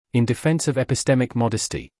In Defense of Epistemic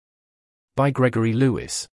Modesty. By Gregory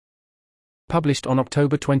Lewis. Published on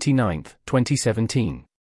October 29, 2017.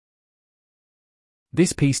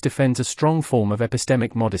 This piece defends a strong form of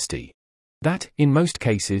epistemic modesty. That, in most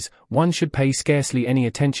cases, one should pay scarcely any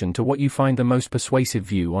attention to what you find the most persuasive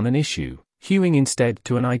view on an issue, hewing instead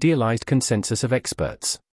to an idealized consensus of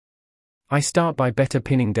experts. I start by better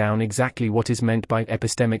pinning down exactly what is meant by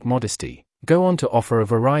epistemic modesty, go on to offer a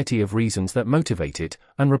variety of reasons that motivate it,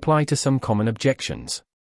 and reply to some common objections.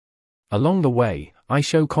 Along the way, I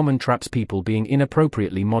show common traps people being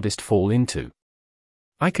inappropriately modest fall into.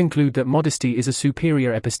 I conclude that modesty is a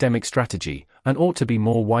superior epistemic strategy, and ought to be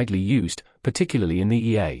more widely used, particularly in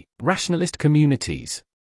the rationalist communities.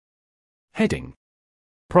 Heading: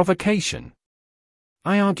 Provocation.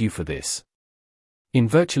 I argue for this. In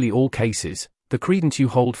virtually all cases, the credence you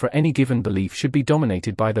hold for any given belief should be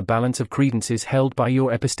dominated by the balance of credences held by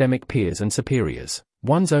your epistemic peers and superiors.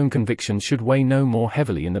 One's own convictions should weigh no more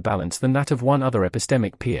heavily in the balance than that of one other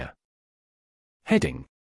epistemic peer. Heading: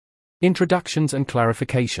 Introductions and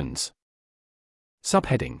Clarifications.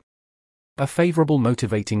 Subheading: A favorable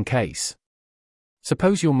motivating case.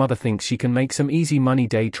 Suppose your mother thinks she can make some easy money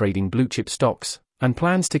day trading blue-chip stocks, and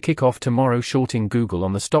plans to kick off tomorrow shorting Google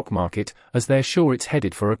on the stock market, as they're sure it's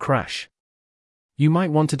headed for a crash. You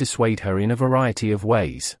might want to dissuade her in a variety of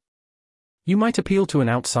ways. You might appeal to an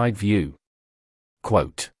outside view.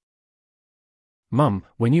 Quote: Mum,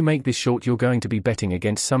 when you make this short you're going to be betting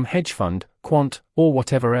against some hedge fund, quant, or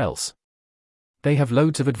whatever else. They have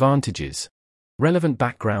loads of advantages. Relevant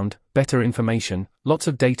background, better information, lots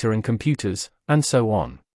of data and computers, and so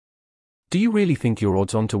on. Do you really think you're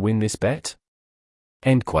odds on to win this bet?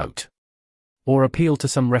 End quote. Or appeal to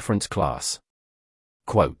some reference class.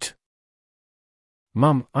 Quote: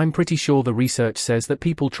 Mum, I'm pretty sure the research says that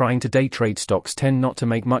people trying to day trade stocks tend not to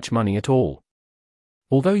make much money at all.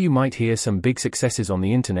 Although you might hear some big successes on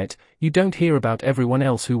the internet, you don't hear about everyone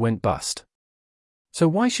else who went bust. So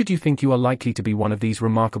why should you think you are likely to be one of these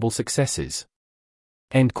remarkable successes?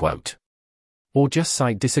 End quote. Or just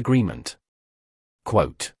cite disagreement.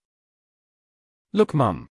 Quote: Look,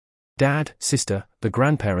 Mum, Dad, sister, the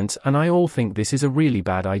grandparents and I all think this is a really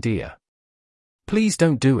bad idea. Please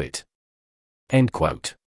don't do it. End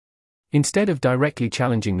quote. Instead of directly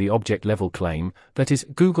challenging the object-level claim, that is,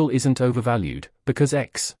 Google isn't overvalued, because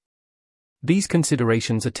X. These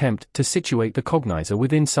considerations attempt to situate the cognizer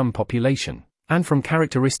within some population, and from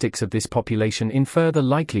characteristics of this population infer the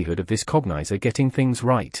likelihood of this cognizer getting things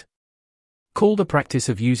right. Call the practice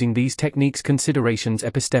of using these techniques considerations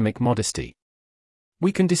epistemic modesty.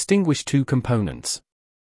 We can distinguish two components.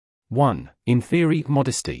 1. In theory,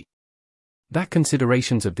 modesty. That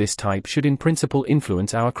considerations of this type should in principle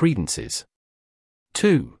influence our credences.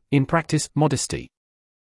 2. In practice, modesty.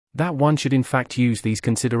 That one should in fact use these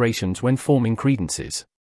considerations when forming credences.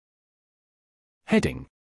 Heading: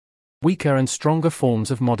 Weaker and stronger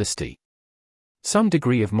forms of modesty. Some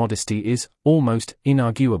degree of modesty is, almost,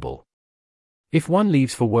 inarguable. If one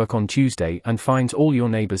leaves for work on Tuesday and finds all your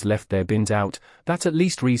neighbors left their bins out, that's at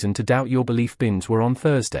least reason to doubt your belief bins were on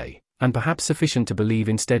Thursday, and perhaps sufficient to believe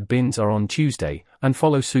instead bins are on Tuesday, and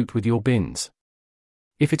follow suit with your bins.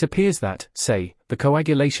 If it appears that, say, the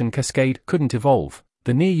coagulation cascade couldn't evolve,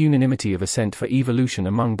 the near unanimity of assent for evolution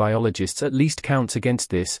among biologists at least counts against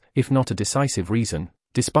this, if not a decisive reason,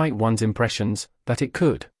 despite one's impressions, that it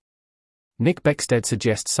could. Nick Beckstead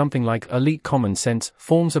suggests something like elite common sense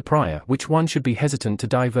forms a prior which one should be hesitant to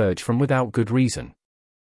diverge from without good reason.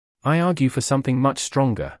 I argue for something much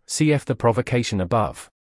stronger, cf. the provocation above.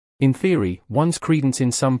 In theory, one's credence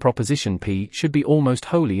in some proposition P should be almost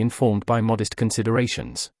wholly informed by modest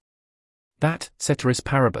considerations. That, ceteris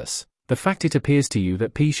paribus, the fact it appears to you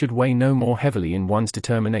that P should weigh no more heavily in one's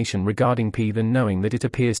determination regarding P than knowing that it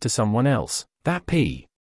appears to someone else that P.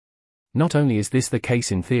 Not only is this the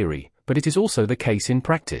case in theory, but it is also the case in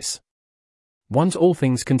practice. One's all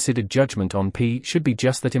things considered judgment on P should be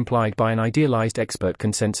just that implied by an idealized expert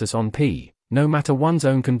consensus on P, no matter one's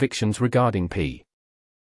own convictions regarding P.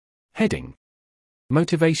 Heading: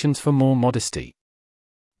 Motivations for more modesty.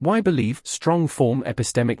 Why believe strong form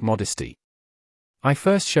epistemic modesty? I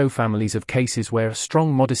first show families of cases where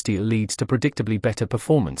strong modesty leads to predictably better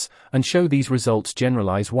performance, and show these results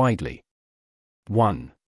generalize widely.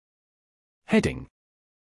 1. Heading: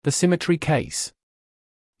 The symmetry case.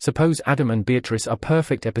 Suppose Adam and Beatrice are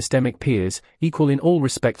perfect epistemic peers, equal in all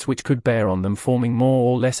respects which could bear on them forming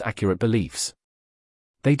more or less accurate beliefs.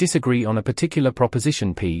 They disagree on a particular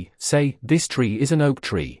proposition P, say, this tree is an oak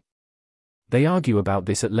tree. They argue about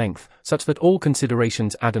this at length, such that all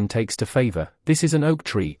considerations Adam takes to favor, this is an oak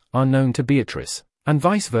tree, are known to Beatrice, and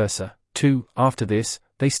vice versa. 2. After this,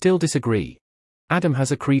 they still disagree. Adam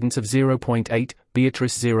has a credence of 0.8,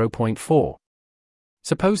 Beatrice 0.4.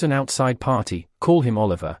 Suppose an outside party, call him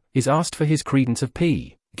Oliver, is asked for his credence of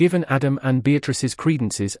P, given Adam and Beatrice's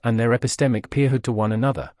credences and their epistemic peerhood to one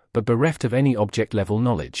another, but bereft of any object-level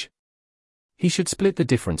knowledge. He should split the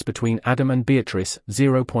difference between Adam and Beatrice,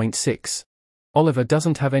 0.6. Oliver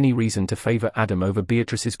doesn't have any reason to favor Adam over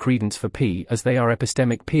Beatrice's credence for P as they are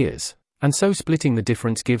epistemic peers, and so splitting the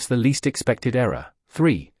difference gives the least expected error.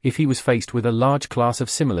 3. If he was faced with a large class of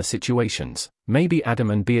similar situations, maybe Adam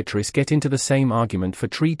and Beatrice get into the same argument for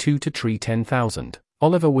tree 2 to tree 10,000.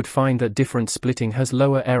 Oliver would find that difference splitting has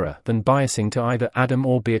lower error than biasing to either Adam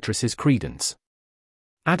or Beatrice's credence.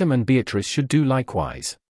 Adam and Beatrice should do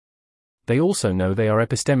likewise. They also know they are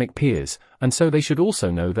epistemic peers, and so they should also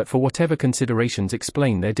know that for whatever considerations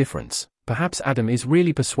explain their difference, perhaps Adam is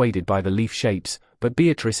really persuaded by the leaf shapes, but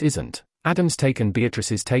Beatrice isn't. Adam's take and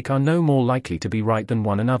Beatrice's take are no more likely to be right than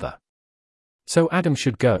one another. So Adam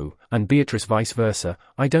should go, and Beatrice vice versa.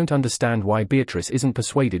 I don't understand why Beatrice isn't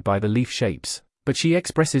persuaded by the leaf shapes, but she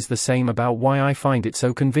expresses the same about why I find it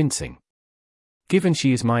so convincing. Given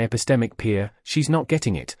she is my epistemic peer, she's not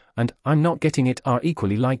getting it, and I'm not getting it are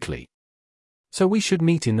equally likely. So we should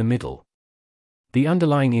meet in the middle. The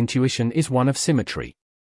underlying intuition is one of symmetry.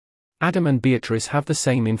 Adam and Beatrice have the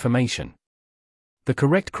same information. The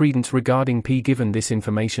correct credence regarding P given this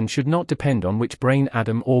information should not depend on which brain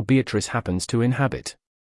Adam or Beatrice happens to inhabit.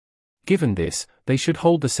 Given this, they should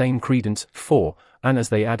hold the same credence, 4, and as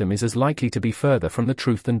they Adam is as likely to be further from the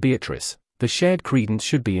truth than Beatrice, the shared credence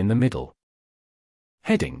should be in the middle.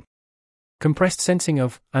 Heading: Compressed sensing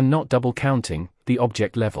of, and not double counting, the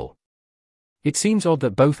object level. It seems odd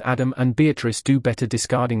that both Adam and Beatrice do better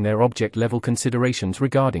discarding their object-level considerations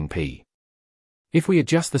regarding P. If we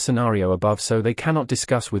adjust the scenario above so they cannot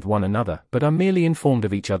discuss with one another but are merely informed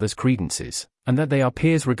of each other's credences, and that they are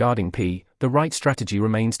peers regarding P, the right strategy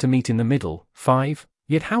remains to meet in the middle. 5.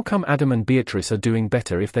 Yet how come Adam and Beatrice are doing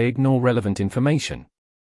better if they ignore relevant information?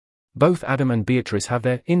 Both Adam and Beatrice have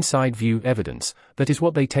their inside view evidence, that is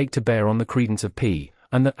what they take to bear on the credence of P,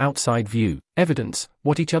 and the outside view evidence,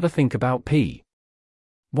 what each other think about P.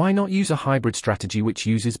 Why not use a hybrid strategy which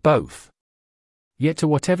uses both? Yet to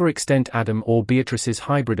whatever extent Adam or Beatrice's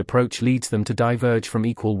hybrid approach leads them to diverge from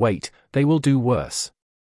equal weight, they will do worse.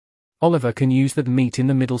 Oliver can use the meet in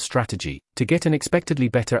the middle strategy to get an expectedly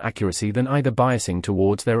better accuracy than either biasing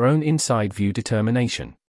towards their own inside view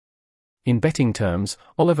determination. In betting terms,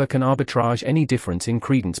 Oliver can arbitrage any difference in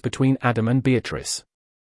credence between Adam and Beatrice.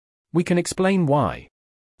 We can explain why.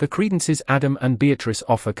 The credences Adam and Beatrice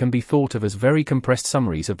offer can be thought of as very compressed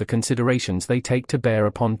summaries of the considerations they take to bear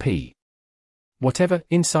upon P. Whatever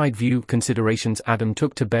inside view considerations Adam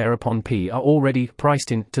took to bear upon P are already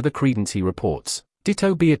priced in to the credence he reports.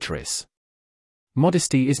 Ditto Beatrice.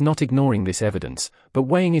 Modesty is not ignoring this evidence, but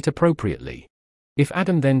weighing it appropriately. If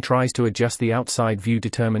Adam then tries to adjust the outside view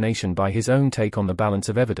determination by his own take on the balance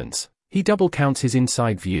of evidence, he double counts his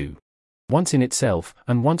inside view. Once in itself,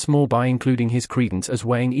 and once more by including his credence as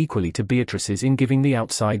weighing equally to Beatrice's in giving the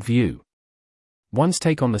outside view. One's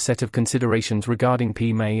take on the set of considerations regarding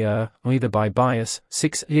P may err, either by bias,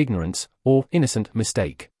 6, ignorance, or innocent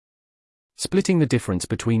mistake. Splitting the difference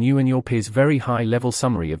between you and your peers' very high-level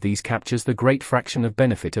summary of these captures the great fraction of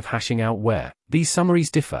benefit of hashing out where these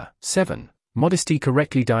summaries differ. 7. Modesty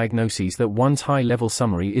correctly diagnoses that one's high-level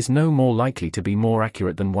summary is no more likely to be more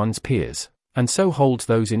accurate than one's peers, and so holds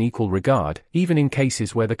those in equal regard, even in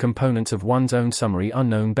cases where the components of one's own summary are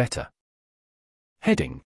known better.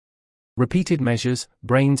 Heading: Repeated measures,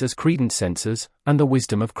 brains as credence sensors, and the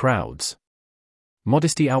wisdom of crowds.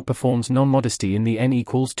 Modesty outperforms non-modesty in the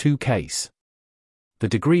n=2 case. The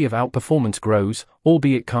degree of outperformance grows,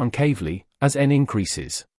 albeit concavely, as n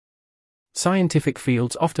increases. Scientific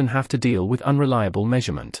fields often have to deal with unreliable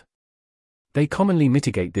measurement. They commonly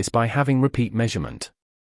mitigate this by having repeat measurement.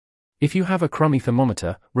 If you have a crummy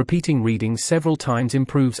thermometer, repeating readings several times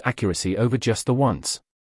improves accuracy over just the once.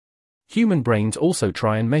 Human brains also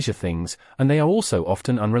try and measure things, and they are also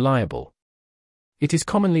often unreliable. It is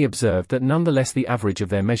commonly observed that nonetheless the average of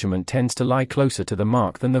their measurement tends to lie closer to the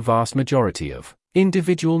mark than the vast majority of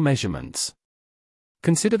individual measurements.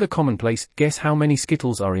 Consider the commonplace, guess how many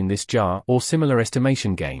Skittles are in this jar, or similar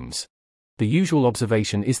estimation games. The usual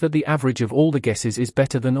observation is that the average of all the guesses is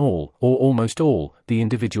better than all, or almost all, the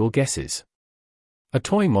individual guesses. A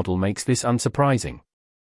toy model makes this unsurprising.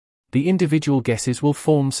 The individual guesses will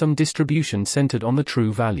form some distribution centered on the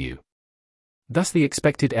true value. Thus the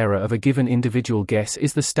expected error of a given individual guess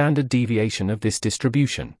is the standard deviation of this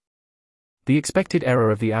distribution. The expected error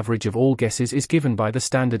of the average of all guesses is given by the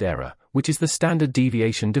standard error, which is the standard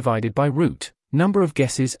deviation divided by root Number of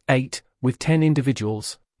guesses, 8, with 10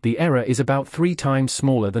 individuals. The error is about 3 times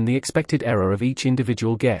smaller than the expected error of each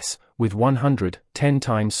individual guess, with 100, 10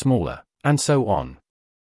 times smaller, and so on.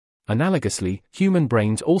 Analogously, human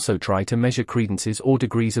brains also try to measure credences or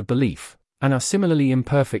degrees of belief, and are similarly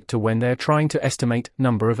imperfect to when they're trying to estimate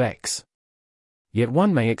number of X. Yet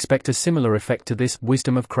one may expect a similar effect to this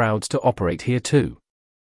wisdom of crowds to operate here too.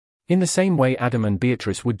 In the same way Adam and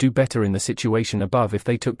Beatrice would do better in the situation above if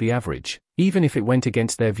they took the average, even if it went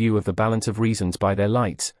against their view of the balance of reasons by their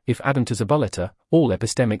lights. If Adam to Zabalata, all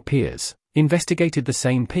epistemic peers, investigated the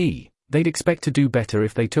same P, they'd expect to do better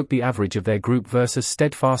if they took the average of their group versus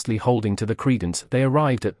steadfastly holding to the credence they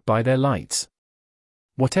arrived at by their lights.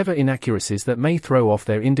 Whatever inaccuracies that may throw off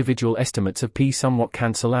their individual estimates of P somewhat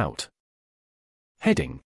cancel out.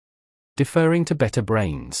 Heading: Deferring to better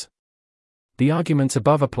brains. The arguments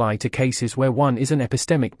above apply to cases where one is an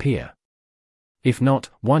epistemic peer. If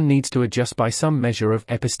not, one needs to adjust by some measure of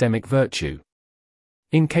epistemic virtue.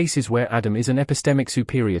 In cases where Adam is an epistemic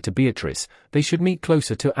superior to Beatrice, they should meet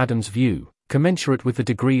closer to Adam's view, commensurate with the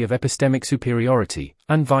degree of epistemic superiority,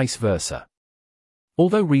 and vice versa.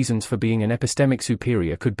 Although reasons for being an epistemic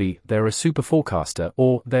superior could be, they're a super forecaster,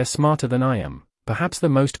 or they're smarter than I am, perhaps the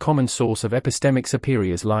most common source of epistemic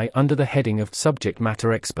superiors lie under the heading of subject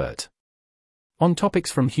matter expert. On topics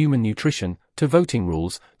from human nutrition, to voting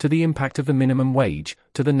rules, to the impact of the minimum wage,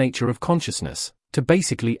 to the nature of consciousness, to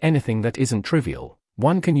basically anything that isn't trivial,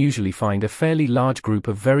 one can usually find a fairly large group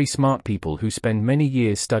of very smart people who spend many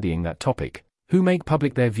years studying that topic, who make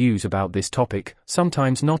public their views about this topic,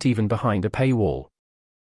 sometimes not even behind a paywall.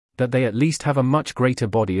 That they at least have a much greater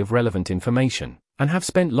body of relevant information, and have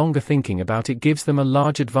spent longer thinking about it gives them a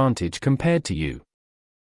large advantage compared to you.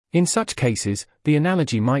 In such cases, the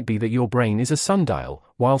analogy might be that your brain is a sundial,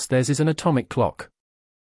 whilst theirs is an atomic clock.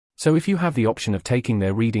 So if you have the option of taking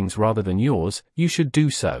their readings rather than yours, you should do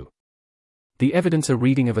so. The evidence a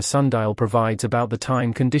reading of a sundial provides about the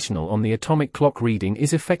time conditional on the atomic clock reading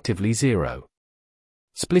is effectively zero.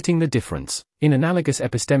 Splitting the difference, in analogous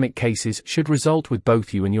epistemic cases, should result with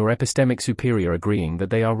both you and your epistemic superior agreeing that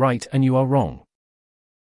they are right and you are wrong.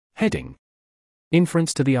 Heading: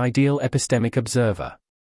 Inference to the ideal epistemic observer.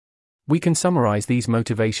 We can summarize these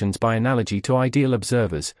motivations by analogy to ideal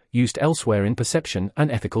observers, used elsewhere in perception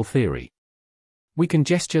and ethical theory. We can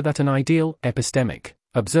gesture that an ideal, epistemic,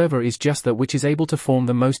 observer is just that which is able to form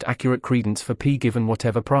the most accurate credence for P given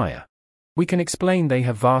whatever prior. We can explain they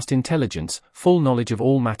have vast intelligence, full knowledge of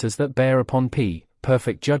all matters that bear upon P,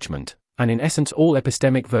 perfect judgment, and in essence all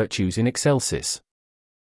epistemic virtues in excelsis.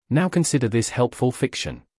 Now consider this helpful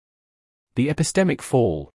fiction. The epistemic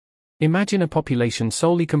fall. Imagine a population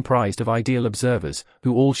solely comprised of ideal observers,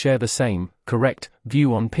 who all share the same, correct,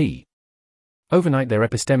 view on P. Overnight their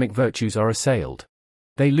epistemic virtues are assailed.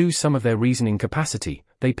 They lose some of their reasoning capacity,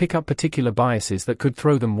 they pick up particular biases that could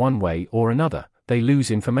throw them one way or another, they lose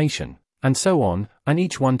information, and so on, and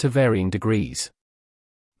each one to varying degrees.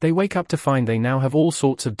 They wake up to find they now have all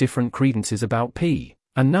sorts of different credences about P,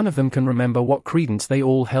 and none of them can remember what credence they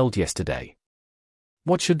all held yesterday.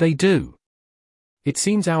 What should they do? It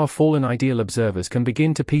seems our fallen ideal observers can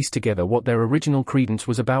begin to piece together what their original credence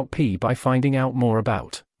was about P by finding out more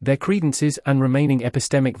about their credences and remaining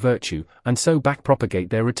epistemic virtue, and so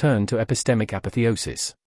backpropagate their return to epistemic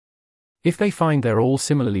apotheosis. If they find they're all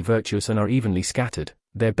similarly virtuous and are evenly scattered,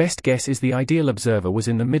 their best guess is the ideal observer was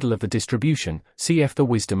in the middle of the distribution, cf. the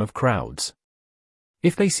wisdom of crowds.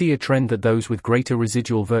 If they see a trend that those with greater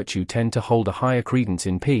residual virtue tend to hold a higher credence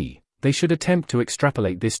in P, they should attempt to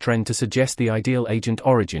extrapolate this trend to suggest the ideal agent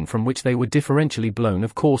origin from which they were differentially blown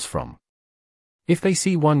of course from. If they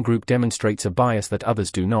see one group demonstrates a bias that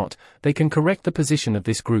others do not, they can correct the position of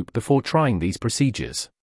this group before trying these procedures.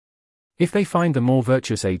 If they find the more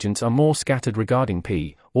virtuous agents are more scattered regarding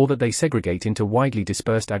P, or that they segregate into widely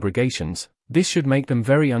dispersed aggregations, this should make them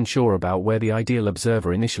very unsure about where the ideal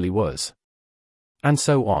observer initially was. And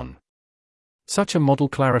so on. Such a model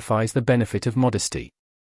clarifies the benefit of modesty.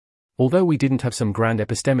 Although we didn't have some grand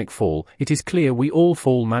epistemic fall, it is clear we all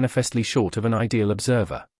fall manifestly short of an ideal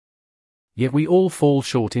observer. Yet we all fall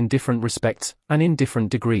short in different respects, and in different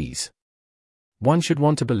degrees. One should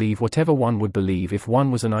want to believe whatever one would believe if one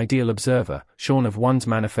was an ideal observer, shorn of one's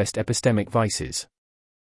manifest epistemic vices.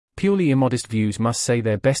 Purely immodest views must say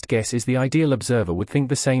their best guess is the ideal observer would think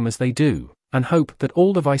the same as they do, and hope that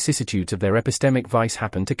all the vicissitudes of their epistemic vice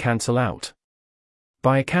happen to cancel out.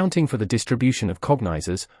 By accounting for the distribution of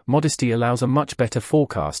cognizers, modesty allows a much better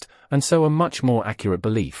forecast, and so a much more accurate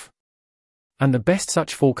belief. And the best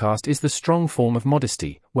such forecast is the strong form of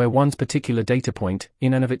modesty, where one's particular data point,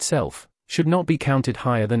 in and of itself, should not be counted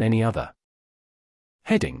higher than any other.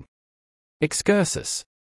 Heading: Excursus.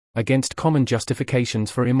 Against common justifications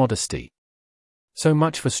for immodesty. So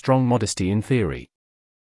much for strong modesty in theory.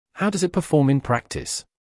 How does it perform in practice?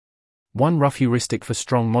 One rough heuristic for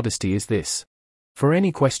strong modesty is this. For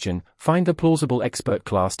any question, find the plausible expert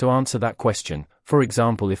class to answer that question. For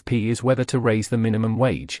example, if P is whether to raise the minimum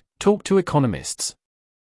wage, talk to economists.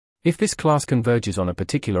 If this class converges on a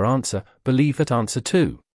particular answer, believe that answer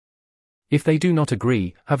too. If they do not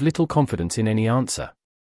agree, have little confidence in any answer.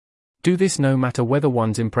 Do this no matter whether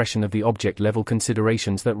one's impression of the object-level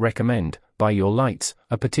considerations that recommend, by your lights,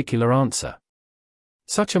 a particular answer.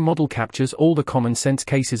 Such a model captures all the common-sense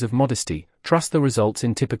cases of modesty. Trust the results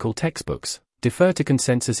in typical textbooks, defer to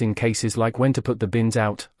consensus in cases like when to put the bins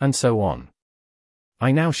out, and so on.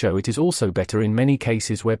 I now show it is also better in many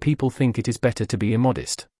cases where people think it is better to be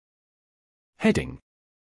immodest. Heading.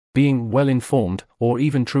 Being well-informed, or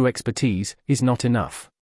even true expertise, is not enough.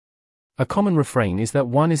 A common refrain is that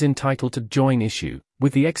one is entitled to join issue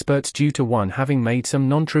with the experts due to one having made some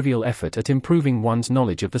non-trivial effort at improving one's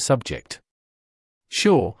knowledge of the subject.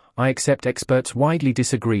 Sure, I accept experts widely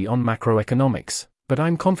disagree on macroeconomics, but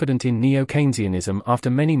I'm confident in neo-Keynesianism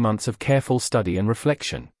after many months of careful study and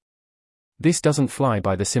reflection. This doesn't fly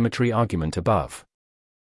by the symmetry argument above.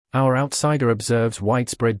 Our outsider observes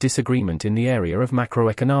widespread disagreement in the area of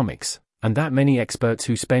macroeconomics, and that many experts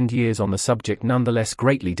who spend years on the subject nonetheless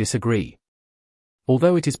greatly disagree.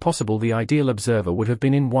 Although it is possible the ideal observer would have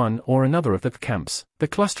been in one or another of the camps, the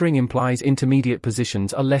clustering implies intermediate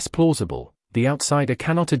positions are less plausible. The outsider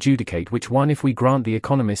cannot adjudicate which one if we grant the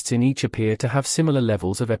economists in each appear to have similar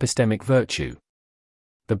levels of epistemic virtue.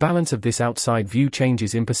 The balance of this outside view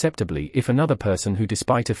changes imperceptibly if another person who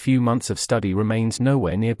despite a few months of study remains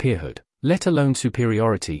nowhere near peerhood, let alone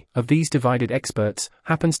superiority, of these divided experts,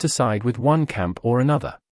 happens to side with one camp or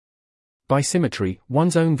another. By symmetry,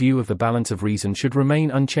 one's own view of the balance of reason should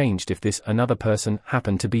remain unchanged if this another person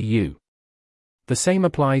happened to be you. The same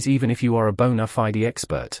applies even if you are a bona fide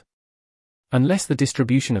expert. Unless the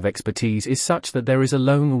distribution of expertise is such that there is a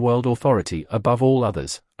lone world authority above all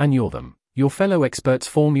others, and you're them, your fellow experts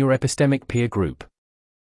form your epistemic peer group.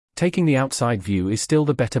 Taking the outside view is still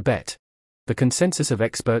the better bet. The consensus of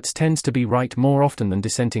experts tends to be right more often than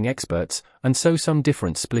dissenting experts, and so some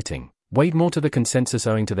difference splitting, weighed more to the consensus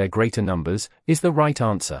owing to their greater numbers, is the right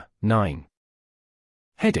answer. 9.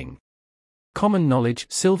 Heading. Common knowledge,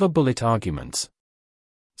 silver bullet arguments.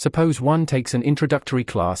 Suppose one takes an introductory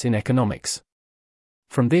class in economics.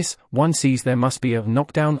 From this, one sees there must be a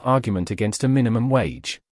knockdown argument against a minimum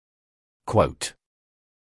wage. Quote.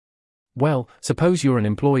 Well, suppose you're an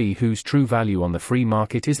employee whose true value on the free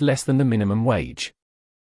market is less than the minimum wage.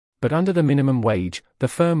 But under the minimum wage, the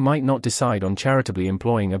firm might not decide on charitably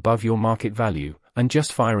employing above your market value, and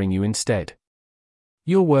just firing you instead.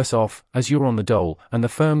 You're worse off, as you're on the dole, and the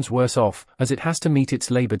firm's worse off, as it has to meet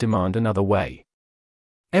its labor demand another way.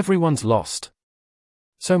 Everyone's lost.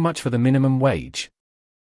 So much for the minimum wage.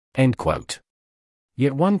 End quote.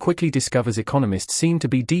 Yet one quickly discovers economists seem to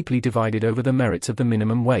be deeply divided over the merits of the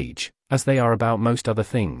minimum wage, as they are about most other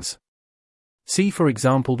things. See for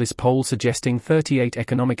example this poll suggesting 38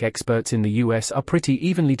 economic experts in the US are pretty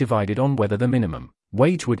evenly divided on whether the minimum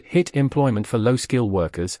wage would hit employment for low-skill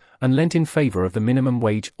workers, and leant in favor of the minimum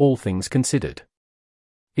wage, all things considered.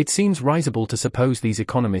 It seems risible to suppose these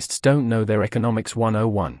economists don't know their economics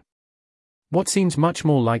 101. What seems much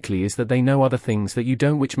more likely is that they know other things that you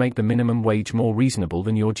don't, which make the minimum wage more reasonable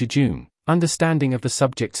than your jejune understanding of the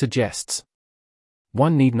subject suggests.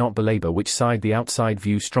 One need not belabor which side the outside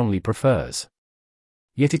view strongly prefers.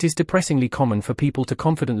 Yet it is depressingly common for people to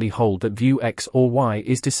confidently hold that view X or Y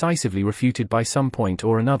is decisively refuted by some point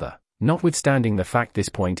or another, notwithstanding the fact this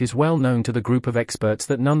point is well known to the group of experts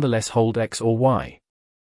that nonetheless hold X or Y.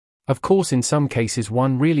 Of course, in some cases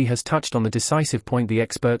one really has touched on the decisive point the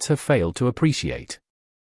experts have failed to appreciate.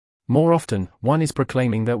 More often, one is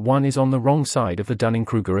proclaiming that one is on the wrong side of the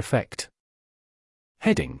Dunning-Kruger effect.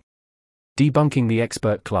 Heading. Debunking the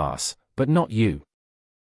expert class, but not you.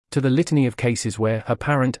 To the litany of cases where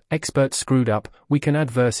apparent experts screwed up, we can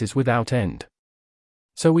add verses without end.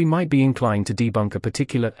 So we might be inclined to debunk a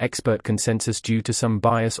particular expert consensus due to some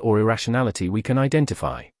bias or irrationality we can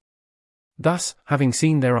identify. Thus, having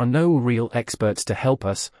seen there are no real experts to help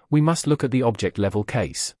us, we must look at the object-level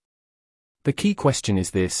case. The key question is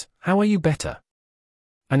this: how are you better?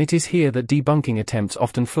 And it is here that debunking attempts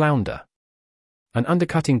often flounder. An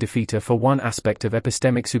undercutting defeater for one aspect of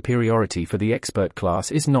epistemic superiority for the expert class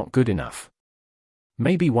is not good enough.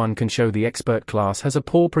 Maybe one can show the expert class has a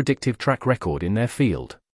poor predictive track record in their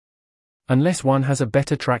field. Unless one has a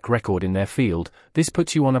better track record in their field, this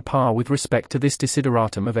puts you on a par with respect to this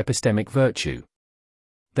desideratum of epistemic virtue.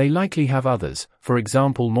 They likely have others, for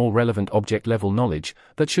example more relevant object-level knowledge,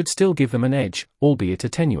 that should still give them an edge, albeit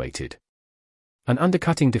attenuated. An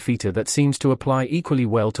undercutting defeater that seems to apply equally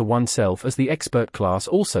well to oneself as the expert class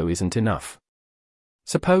also isn't enough.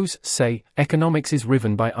 Suppose, say, economics is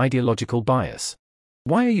riven by ideological bias.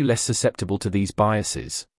 Why are you less susceptible to these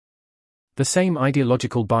biases? The same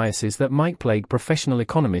ideological biases that might plague professional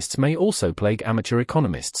economists may also plague amateur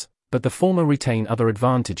economists, but the former retain other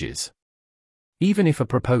advantages. Even if a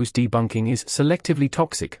proposed debunking is selectively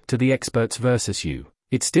toxic to the experts versus you,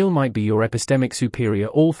 it still might be your epistemic superior,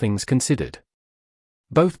 all things considered.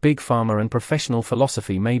 Both big pharma and professional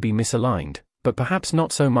philosophy may be misaligned, but perhaps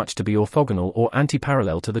not so much to be orthogonal or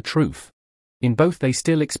anti-parallel to the truth. In both they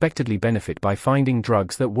still expectedly benefit by finding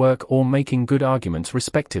drugs that work or making good arguments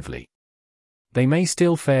respectively. They may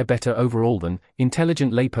still fare better overall than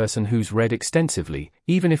intelligent layperson who's read extensively,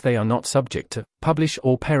 even if they are not subject to publish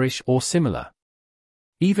or perish or similar.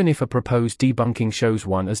 Even if a proposed debunking shows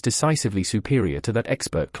one as decisively superior to that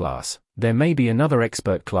expert class, there may be another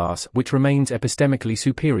expert class which remains epistemically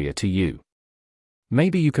superior to you.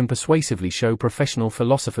 Maybe you can persuasively show professional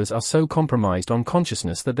philosophers are so compromised on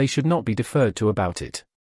consciousness that they should not be deferred to about it.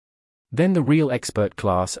 Then the real expert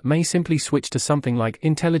class may simply switch to something like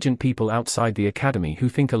intelligent people outside the academy who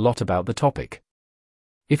think a lot about the topic.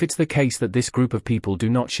 If it's the case that this group of people do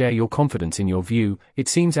not share your confidence in your view, it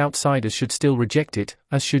seems outsiders should still reject it,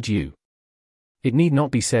 as should you. It need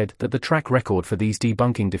not be said that the track record for these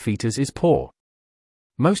debunking defeaters is poor.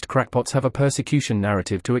 Most crackpots have a persecution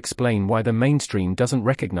narrative to explain why the mainstream doesn't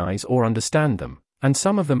recognize or understand them, and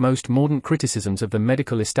some of the most mordant criticisms of the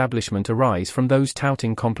medical establishment arise from those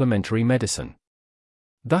touting complementary medicine.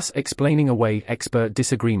 Thus explaining away expert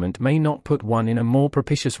disagreement may not put one in a more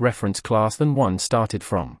propitious reference class than one started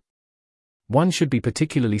from. One should be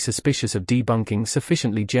particularly suspicious of debunking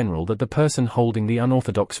sufficiently general that the person holding the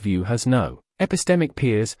unorthodox view has no epistemic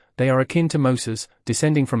peers. They are akin to Moses,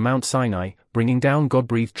 descending from Mount Sinai, bringing down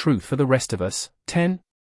God-breathed truth for the rest of us. 10.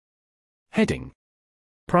 Heading: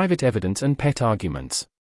 Private evidence and pet arguments.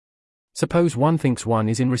 Suppose one thinks one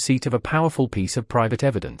is in receipt of a powerful piece of private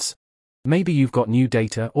evidence. Maybe you've got new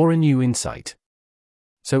data or a new insight.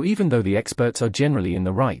 So even though the experts are generally in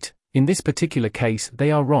the right, in this particular case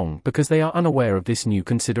they are wrong because they are unaware of this new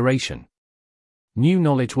consideration. New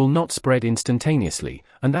knowledge will not spread instantaneously,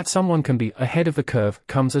 and that someone can be ahead of the curve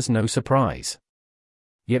comes as no surprise.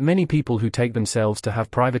 Yet many people who take themselves to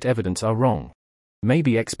have private evidence are wrong.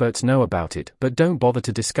 Maybe experts know about it but don't bother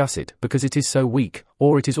to discuss it because it is so weak,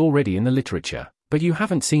 or it is already in the literature, but you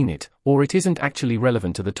haven't seen it, or it isn't actually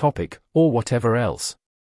relevant to the topic, or whatever else.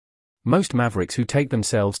 Most mavericks who take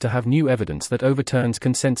themselves to have new evidence that overturns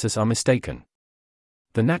consensus are mistaken.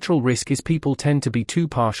 The natural risk is people tend to be too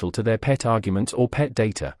partial to their pet arguments or pet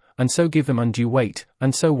data, and so give them undue weight,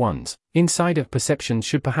 and so one's insider perceptions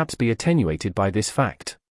should perhaps be attenuated by this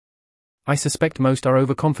fact. I suspect most are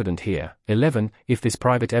overconfident here. 11. If this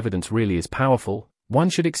private evidence really is powerful, one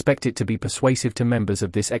should expect it to be persuasive to members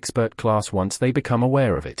of this expert class once they become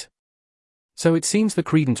aware of it. So it seems the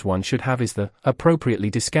credence one should have is the appropriately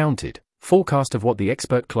discounted forecast of what the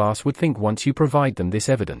expert class would think once you provide them this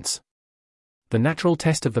evidence. The natural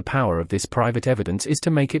test of the power of this private evidence is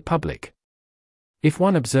to make it public. If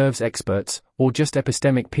one observes experts, or just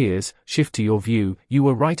epistemic peers, shift to your view, you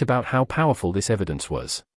were right about how powerful this evidence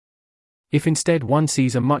was. If instead one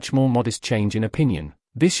sees a much more modest change in opinion,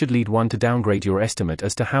 this should lead one to downgrade your estimate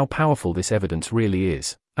as to how powerful this evidence really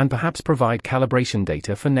is, and perhaps provide calibration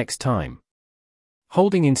data for next time.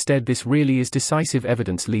 Holding instead this really is decisive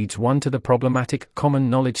evidence leads one to the problematic common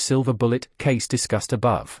knowledge silver bullet case discussed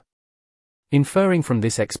above. Inferring from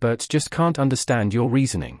this experts just can't understand your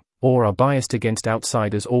reasoning, or are biased against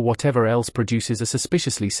outsiders or whatever else produces a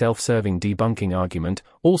suspiciously self-serving debunking argument,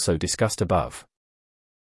 also discussed above.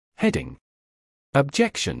 Heading: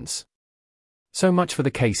 Objections. So much for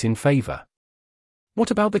the case in favor.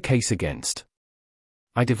 What about the case against?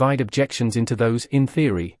 I divide objections into those in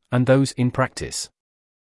theory, and those in practice.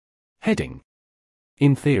 Heading: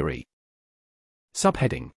 In theory.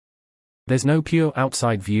 Subheading: There's no pure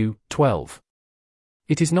outside view. 12.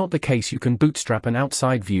 It is not the case you can bootstrap an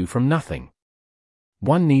outside view from nothing.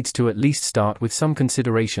 One needs to at least start with some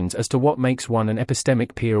considerations as to what makes one an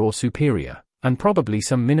epistemic peer or superior, and probably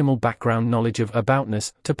some minimal background knowledge of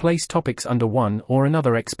aboutness to place topics under one or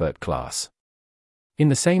another expert class. In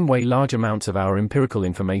the same way large amounts of our empirical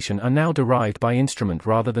information are now derived by instrument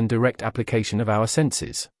rather than direct application of our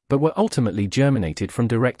senses, but were ultimately germinated from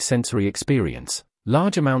direct sensory experience,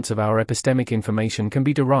 large amounts of our epistemic information can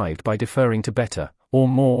be derived by deferring to better, or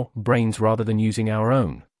more, brains rather than using our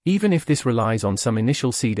own, Even if this relies on some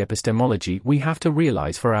initial seed epistemology we have to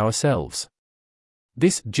realize for ourselves.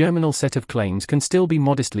 This germinal set of claims can still be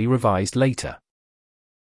modestly revised later.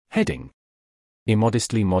 Heading: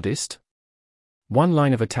 Immodestly modest? One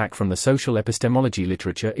line of attack from the social epistemology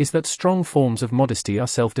literature is that strong forms of modesty are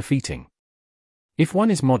self-defeating. If one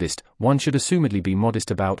is modest, one should assumedly be modest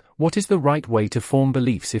about what is the right way to form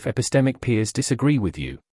beliefs if epistemic peers disagree with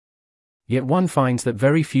you. Yet one finds that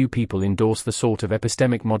very few people endorse the sort of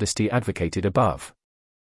epistemic modesty advocated above.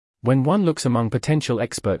 When one looks among potential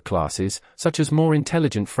expert classes, such as more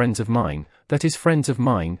intelligent friends of mine, that is friends of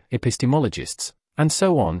mine, epistemologists, and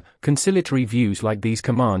so on, conciliatory views like these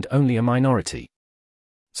command only a minority.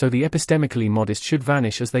 So the epistemically modest should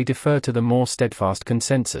vanish as they defer to the more steadfast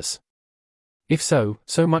consensus. If so,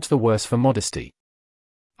 so much the worse for modesty.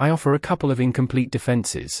 I offer a couple of incomplete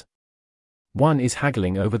defenses. One is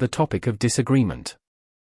haggling over the topic of disagreement.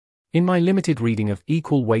 In my limited reading of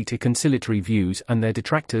equal weight conciliatory views and their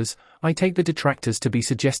detractors, I take the detractors to be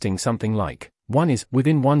suggesting something like, one is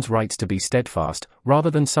within one's rights to be steadfast, rather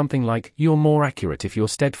than something like, you're more accurate if you're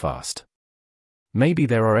steadfast. Maybe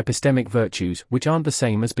there are epistemic virtues which aren't the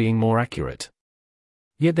same as being more accurate.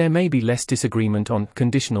 Yet there may be less disagreement on,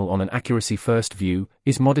 conditional on an accuracy-first view,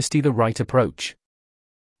 is modesty the right approach?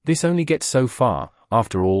 This only gets so far.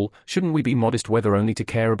 After all, shouldn't we be modest whether only to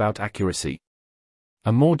care about accuracy?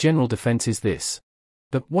 A more general defense is this.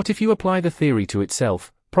 But what if you apply the theory to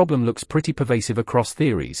itself? Problem looks pretty pervasive across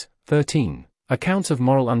theories. 13. Accounts of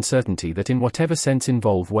moral uncertainty that in whatever sense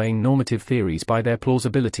involve weighing normative theories by their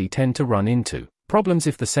plausibility tend to run into problems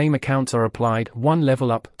if the same accounts are applied one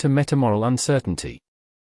level up to metamoral uncertainty.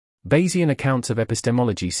 Bayesian accounts of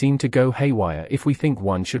epistemology seem to go haywire if we think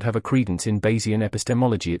one should have a credence in Bayesian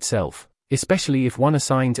epistemology itself, especially if one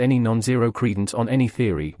assigns any non-zero credence on any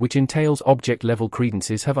theory which entails object-level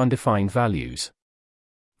credences have undefined values.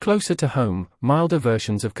 Closer to home, milder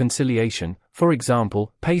versions of conciliation, for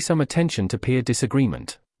example, pay some attention to peer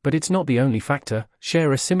disagreement, but it's not the only factor,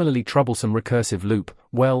 share a similarly troublesome recursive loop.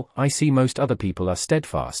 Well, I see most other people are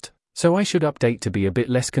steadfast, so I should update to be a bit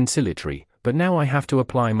less conciliatory, but now I have to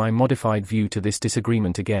apply my modified view to this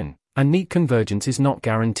disagreement again, and neat convergence is not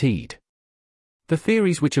guaranteed. The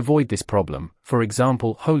theories which avoid this problem, for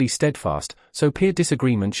example, wholly steadfast, so peer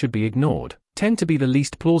disagreement should be ignored, tend to be the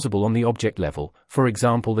least plausible on the object level, for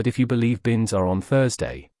example that if you believe bins are on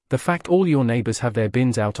Thursday, the fact all your neighbors have their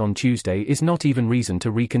bins out on Tuesday is not even reason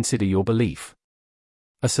to reconsider your belief.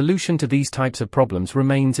 A solution to these types of problems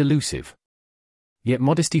remains elusive. Yet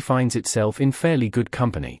modesty finds itself in fairly good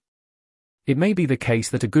company. It may be the case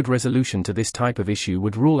that a good resolution to this type of issue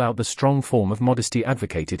would rule out the strong form of modesty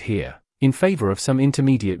advocated here, in favor of some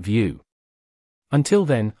intermediate view. Until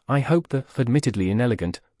then, I hope the, admittedly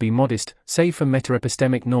inelegant, be modest, save for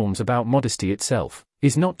meta-epistemic norms about modesty itself,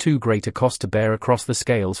 is not too great a cost to bear across the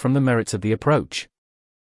scales from the merits of the approach.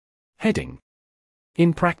 Heading: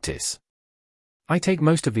 In practice. I take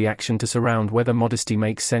most of the action to surround whether modesty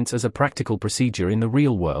makes sense as a practical procedure in the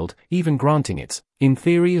real world, even granting it's, in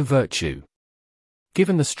theory, a virtue.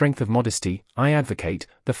 Given the strength of modesty, I advocate,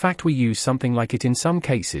 the fact we use something like it in some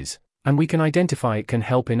cases, and we can identify it can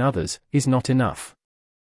help in others, is not enough.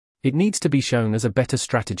 It needs to be shown as a better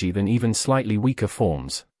strategy than even slightly weaker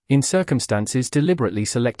forms, in circumstances deliberately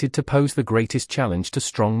selected to pose the greatest challenge to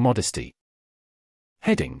strong modesty.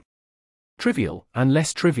 Heading: Trivial, and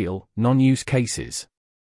less trivial, non-use cases.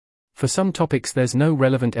 For some topics there's no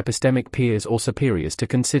relevant epistemic peers or superiors to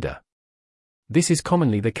consider. This is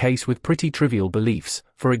commonly the case with pretty trivial beliefs,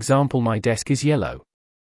 for example my desk is yellow.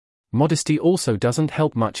 Modesty also doesn't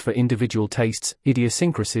help much for individual tastes,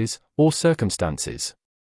 idiosyncrasies, or circumstances.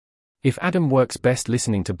 If Adam works best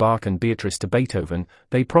listening to Bach and Beatrice to Beethoven,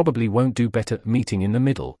 they probably won't do better meeting in the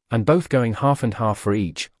middle, and both going half and half for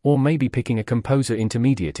each, or maybe picking a composer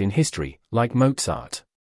intermediate in history, like Mozart.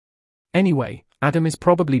 Anyway, Adam is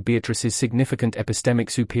probably Beatrice's significant epistemic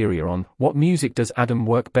superior on what music does Adam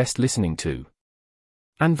work best listening to.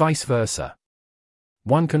 And vice versa.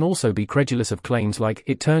 One can also be credulous of claims like,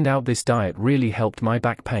 it turned out this diet really helped my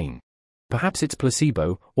back pain. Perhaps it's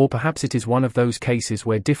placebo, or perhaps it is one of those cases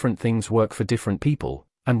where different things work for different people,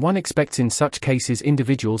 and one expects in such cases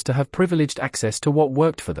individuals to have privileged access to what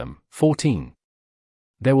worked for them. 14.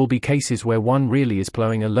 There will be cases where one really is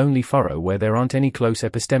plowing a lonely furrow where there aren't any close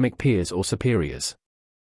epistemic peers or superiors.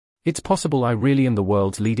 It's possible I really am the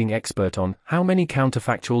world's leading expert on how many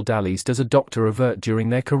counterfactual dallies does a doctor avert during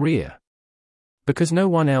their career. Because no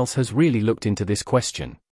one else has really looked into this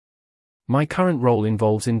question. My current role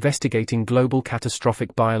involves investigating global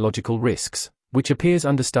catastrophic biological risks, which appears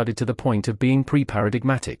understudied to the point of being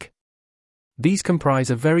pre-paradigmatic. These comprise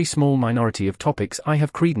a very small minority of topics I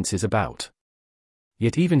have credences about.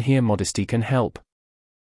 Yet even here modesty can help.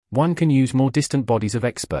 One can use more distant bodies of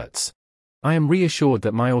experts. I am reassured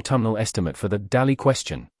that my autumnal estimate for the Daly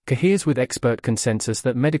question coheres with expert consensus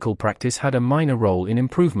that medical practice had a minor role in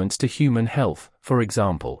improvements to human health, for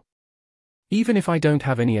example. Even if I don't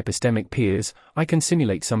have any epistemic peers, I can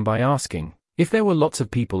simulate some by asking, if there were lots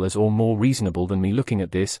of people as or more reasonable than me looking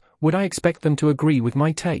at this, would I expect them to agree with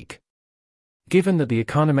my take? Given that the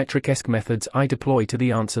econometric-esque methods I deploy to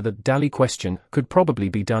the answer the Daly question could probably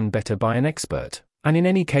be done better by an expert, and in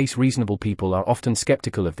any case reasonable people are often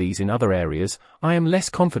skeptical of these in other areas, I am less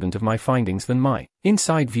confident of my findings than my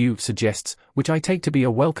inside view suggests, which I take to be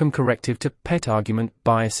a welcome corrective to pet argument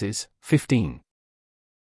biases. 15.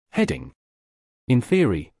 Heading. In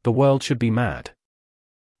theory, the world should be mad.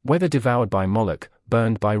 Whether devoured by Moloch,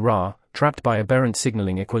 burned by Ra, trapped by aberrant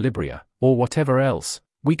signaling equilibria, or whatever else,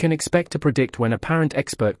 we can expect to predict when apparent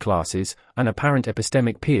expert classes, and apparent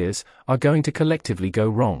epistemic peers, are going to collectively go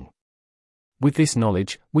wrong. With this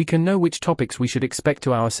knowledge, we can know which topics we should expect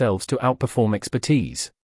to ourselves to outperform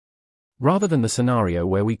expertise. Rather than the scenario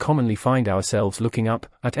where we commonly find ourselves looking up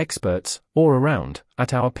at experts, or around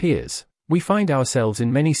at our peers, we find ourselves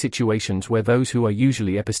in many situations where those who are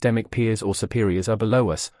usually epistemic peers or superiors are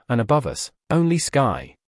below us, and above us, only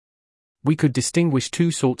sky. We could distinguish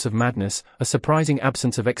two sorts of madness, a surprising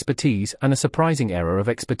absence of expertise and a surprising error of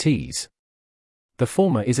expertise. The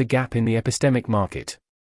former is a gap in the epistemic market.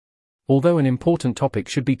 Although an important topic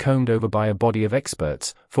should be combed over by a body of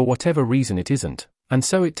experts, for whatever reason it isn't, and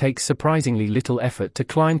so it takes surprisingly little effort to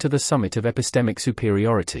climb to the summit of epistemic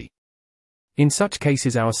superiority. In such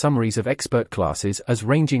cases our summaries of expert classes as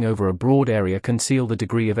ranging over a broad area conceal the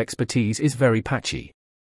degree of expertise is very patchy.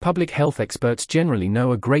 Public health experts generally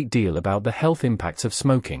know a great deal about the health impacts of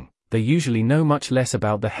smoking, they usually know much less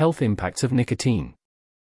about the health impacts of nicotine.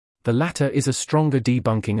 The latter is a stronger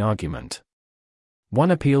debunking argument. One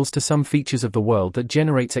appeals to some features of the world that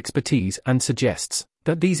generates expertise and suggests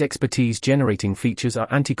that these expertise-generating features are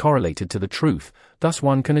anti-correlated to the truth, thus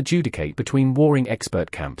one can adjudicate between warring expert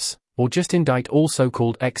camps, or just indict all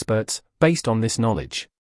so-called experts, based on this knowledge.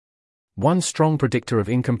 One strong predictor of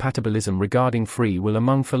incompatibilism regarding free will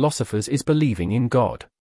among philosophers is believing in God.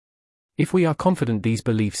 If we are confident these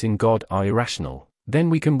beliefs in God are irrational, then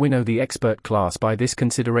we can winnow the expert class by this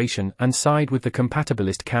consideration and side with the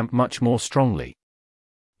compatibilist camp much more strongly.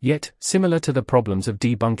 Yet, similar to the problems of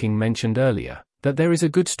debunking mentioned earlier, that there is a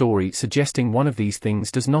good story suggesting one of these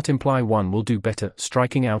things does not imply one will do better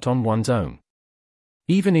striking out on one's own.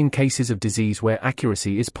 Even in cases of disease where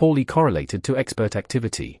accuracy is poorly correlated to expert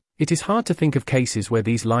activity, it is hard to think of cases where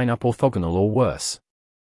these line up orthogonal or worse.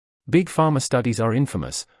 Big pharma studies are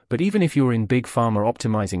infamous, but even if you're in big pharma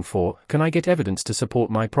optimizing for, can I get evidence to support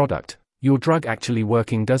my product, your drug actually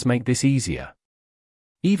working does make this easier.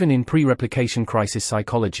 Even in pre-replication crisis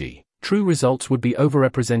psychology, true results would be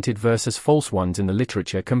overrepresented versus false ones in the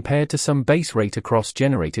literature compared to some base rate across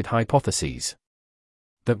generated hypotheses.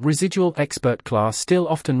 The residual expert class still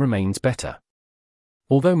often remains better.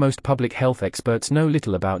 Although most public health experts know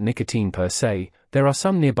little about nicotine per se, there are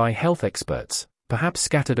some nearby health experts, perhaps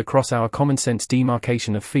scattered across our common-sense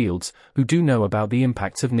demarcation of fields, who do know about the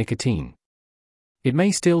impacts of nicotine. It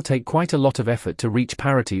may still take quite a lot of effort to reach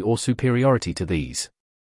parity or superiority to these.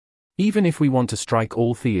 Even if we want to strike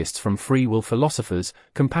all theists from free will philosophers,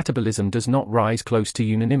 compatibilism does not rise close to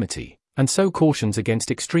unanimity, and so cautions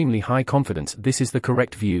against extremely high confidence this is the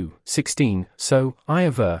correct view. 16. So, I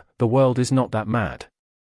aver, the world is not that mad.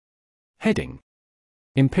 Heading.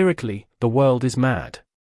 Empirically, the world is mad.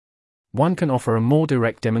 One can offer a more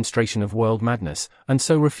direct demonstration of world madness, and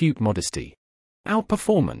so refute modesty.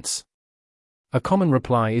 Outperformance. A common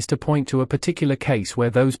reply is to point to a particular case where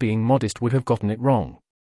those being modest would have gotten it wrong.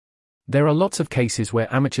 There are lots of cases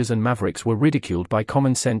where amateurs and mavericks were ridiculed by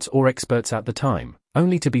common sense or experts at the time,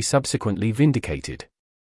 only to be subsequently vindicated.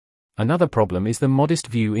 Another problem is the modest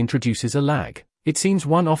view introduces a lag. It seems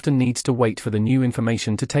one often needs to wait for the new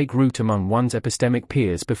information to take root among one's epistemic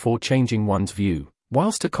peers before changing one's view,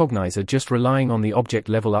 whilst a cognizer just relying on the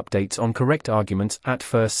object-level updates on correct arguments at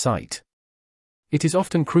first sight. It is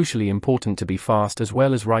often crucially important to be fast as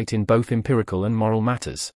well as right in both empirical and moral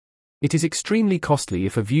matters. It is extremely costly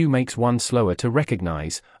if a view makes one slower to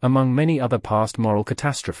recognize, among many other past moral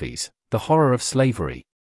catastrophes, the horror of slavery.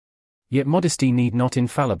 Yet modesty need not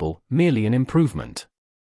infallible, merely an improvement.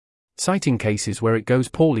 Citing cases where it goes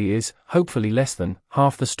poorly is, hopefully less than,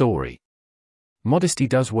 half the story. Modesty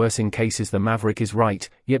does worse in cases the maverick is right,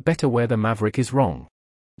 yet better where the maverick is wrong.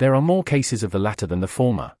 There are more cases of the latter than the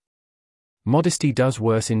former. Modesty does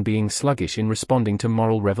worse in being sluggish in responding to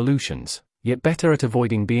moral revolutions, yet better at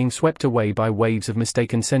avoiding being swept away by waves of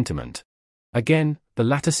mistaken sentiment. Again, the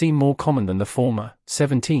latter seem more common than the former.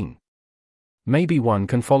 17. Maybe one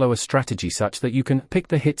can follow a strategy such that you can pick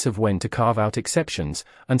the hits of when to carve out exceptions,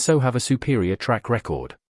 and so have a superior track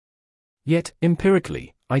record. Yet,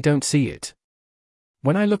 empirically, I don't see it.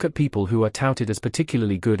 When I look at people who are touted as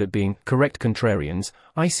particularly good at being correct contrarians,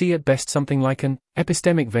 I see at best something like an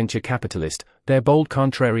epistemic venture capitalist. Their bold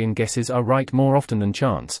contrarian guesses are right more often than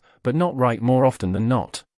chance, but not right more often than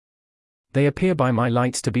not. They appear by my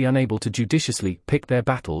lights to be unable to judiciously pick their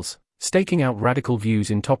battles, staking out radical views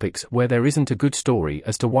in topics where there isn't a good story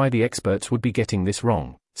as to why the experts would be getting this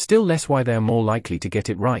wrong, still less why they are more likely to get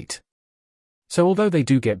it right. So although they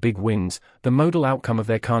do get big wins, the modal outcome of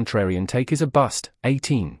their contrarian take is a bust.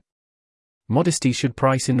 18. Modesty should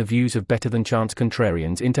price in the views of better-than-chance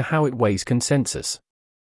contrarians into how it weighs consensus.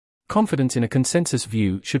 Confidence in a consensus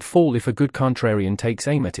view should fall if a good contrarian takes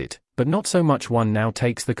aim at it, but not so much one now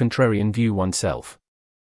takes the contrarian view oneself.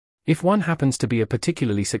 If one happens to be a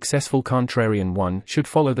particularly successful contrarian, one should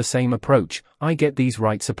follow the same approach. I get these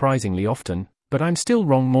right surprisingly often, but I'm still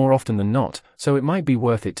wrong more often than not, so it might be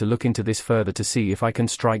worth it to look into this further to see if I can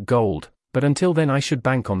strike gold, but until then I should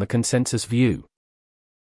bank on the consensus view.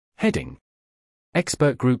 Heading: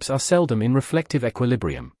 Expert groups are seldom in reflective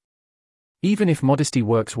equilibrium. Even if modesty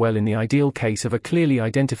works well in the ideal case of a clearly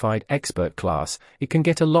identified expert class, it can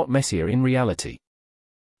get a lot messier in reality.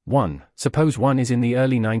 1. Suppose one is in the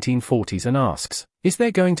early 1940s and asks, is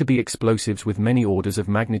there going to be explosives with many orders of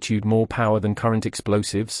magnitude more power than current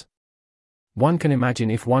explosives? One can imagine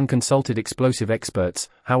if one consulted explosive experts,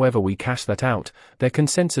 however we cash that out, their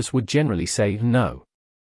consensus would generally say no.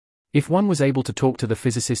 If one was able to talk to the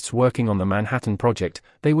physicists working on the Manhattan Project,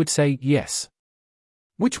 they would say yes.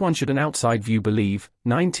 Which one should an outside view believe?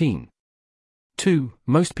 19. 2.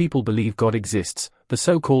 Most people believe God exists, the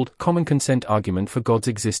so-called common consent argument for God's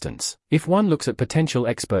existence. If one looks at potential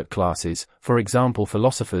expert classes, for example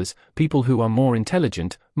philosophers, people who are more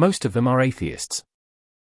intelligent, most of them are atheists.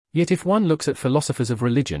 Yet if one looks at philosophers of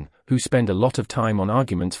religion, who spend a lot of time on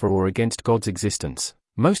arguments for or against God's existence,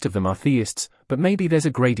 most of them are theists, but maybe there's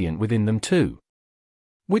a gradient within them too.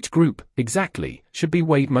 Which group, exactly, should be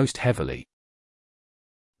weighed most heavily?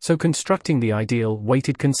 So constructing the ideal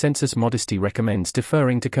weighted consensus modesty recommends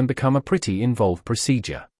deferring to can become a pretty involved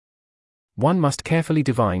procedure. One must carefully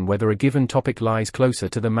divine whether a given topic lies closer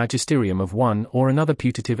to the magisterium of one or another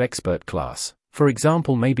putative expert class. For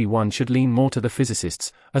example, maybe one should lean more to the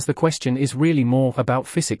physicists, as the question is really more about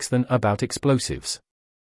physics than about explosives.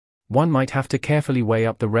 One might have to carefully weigh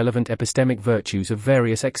up the relevant epistemic virtues of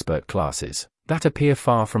various expert classes that appear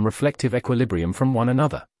far from reflective equilibrium from one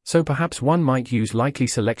another. So perhaps one might use likely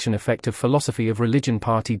selection effect of philosophy of religion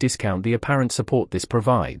party discount the apparent support this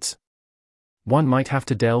provides. One might have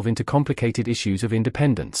to delve into complicated issues of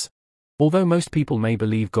independence. Although most people may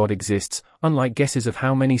believe God exists, unlike guesses of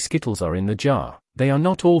how many Skittles are in the jar, they are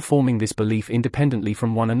not all forming this belief independently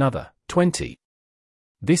from one another. 20.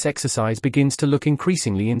 This exercise begins to look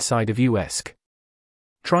increasingly inside of U.S.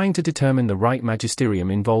 Trying to determine the right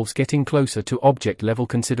magisterium involves getting closer to object-level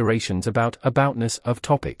considerations about aboutness of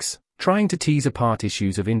topics. Trying to tease apart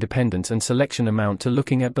issues of independence and selection amount to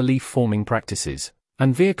looking at belief-forming practices,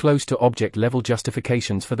 and veer close to object-level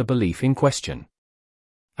justifications for the belief in question.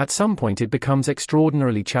 At some point it becomes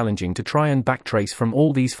extraordinarily challenging to try and backtrace from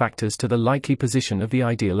all these factors to the likely position of the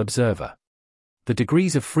ideal observer. The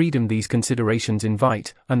degrees of freedom these considerations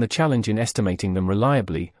invite, and the challenge in estimating them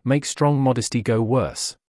reliably, make strong modesty go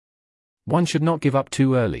worse. One should not give up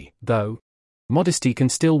too early, though. Modesty can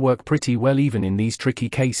still work pretty well even in these tricky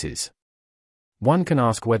cases. One can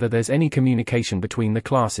ask whether there's any communication between the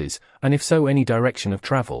classes, and if so any direction of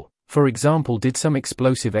travel. For example, did some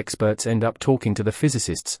explosive experts end up talking to the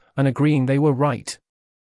physicists, and agreeing they were right?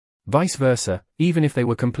 Vice versa, even if they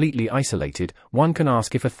were completely isolated, one can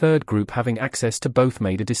ask if a third group having access to both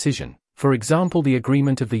made a decision. For example, the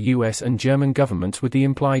agreement of the US and German governments with the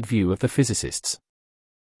implied view of the physicists.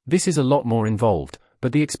 This is a lot more involved,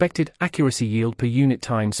 but the expected accuracy yield per unit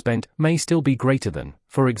time spent may still be greater than,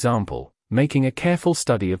 for example, making a careful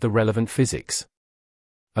study of the relevant physics.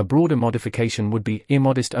 A broader modification would be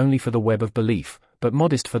immodest only for the web of belief, but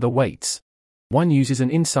modest for the weights. One uses an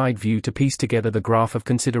inside view to piece together the graph of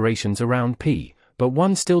considerations around P, but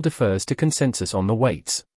one still defers to consensus on the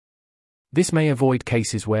weights. This may avoid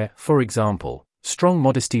cases where, for example, strong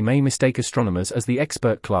modesty may mistake astronomers as the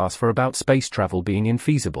expert class for about space travel being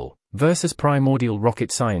infeasible, versus primordial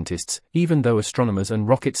rocket scientists, even though astronomers and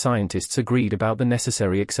rocket scientists agreed about the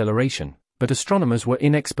necessary acceleration, but astronomers were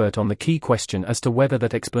inexpert on the key question as to whether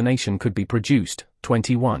that explanation could be produced.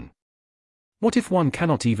 21. What if one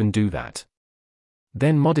cannot even do that?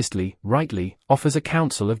 then modestly, rightly, offers a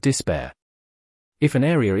counsel of despair. If an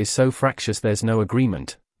area is so fractious there's no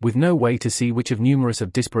agreement, with no way to see which of numerous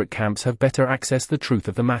of disparate camps have better access the truth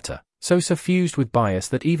of the matter, so suffused with bias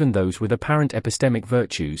that even those with apparent epistemic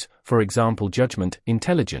virtues, for example judgment,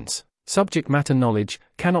 intelligence, subject matter knowledge,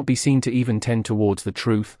 cannot be seen to even tend towards the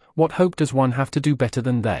truth, what hope does one have to do better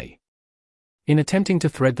than they? In attempting to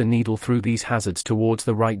thread the needle through these hazards towards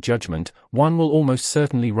the right judgment, one will almost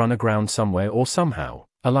certainly run aground somewhere or somehow,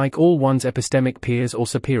 alike all one's epistemic peers or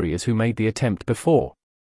superiors who made the attempt before.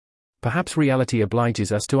 Perhaps reality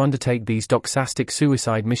obliges us to undertake these doxastic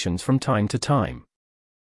suicide missions from time to time.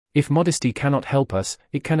 If modesty cannot help us,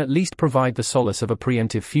 it can at least provide the solace of a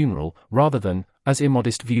preemptive funeral, rather than, as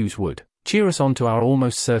immodest views would, cheer us on to our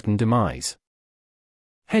almost certain demise.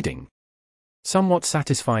 Heading: Somewhat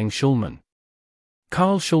satisfying Schulman.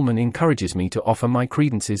 Carl Schulman encourages me to offer my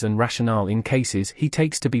credences and rationale in cases he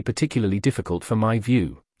takes to be particularly difficult for my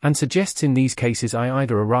view, and suggests in these cases I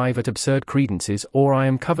either arrive at absurd credences or I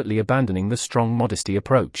am covertly abandoning the strong modesty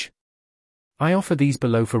approach. I offer these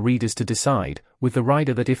below for readers to decide, with the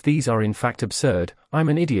rider that if these are in fact absurd, I'm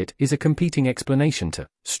an idiot is a competing explanation to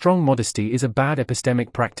strong modesty is a bad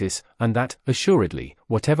epistemic practice, and that, assuredly,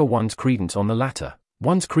 whatever one's credence on the latter,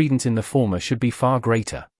 one's credence in the former should be far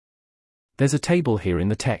greater. There's a table here in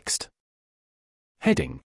the text.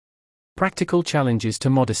 Heading: Practical challenges to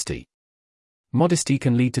modesty. Modesty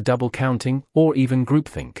can lead to double counting, or even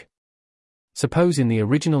groupthink. Suppose in the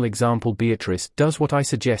original example Beatrice does what I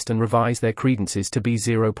suggest and revise their credences to be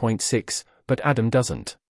 0.6, but Adam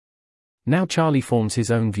doesn't. Now Charlie forms his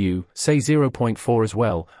own view, say 0.4 as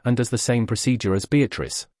well, and does the same procedure as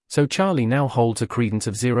Beatrice, so Charlie now holds a credence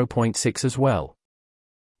of 0.6 as well.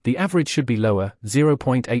 The average should be lower,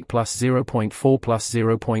 0.8 plus 0.4 plus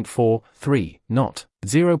 0.43, not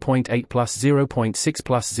 0.8 plus 0.6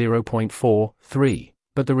 plus 0.43,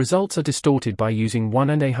 but the results are distorted by using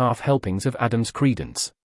 1½ helpings of Adam's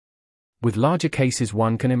credence. With larger cases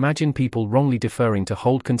one can imagine people wrongly deferring to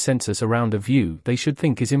hold consensus around a view they should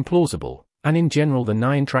think is implausible, and in general the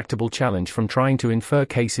nigh intractable challenge from trying to infer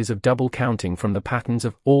cases of double counting from the patterns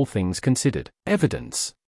of all things considered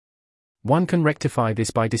evidence. One can rectify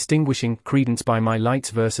this by distinguishing credence by my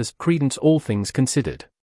lights versus credence all things considered.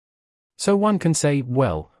 So one can say,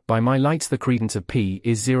 well, by my lights the credence of P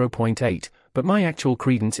is 0.8, but my actual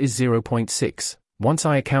credence is 0.6, once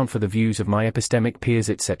I account for the views of my epistemic peers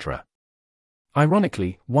etc.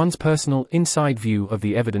 Ironically, one's personal inside view of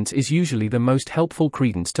the evidence is usually the most helpful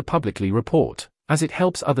credence to publicly report, as it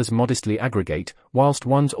helps others modestly aggregate, whilst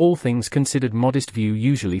one's all things considered modest view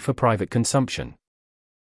usually for private consumption.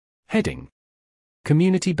 Heading: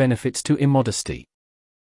 Community benefits to immodesty.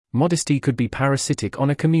 Modesty could be parasitic on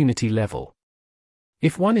a community level.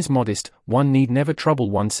 If one is modest, one need never trouble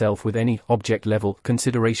oneself with any object-level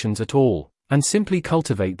considerations at all, and simply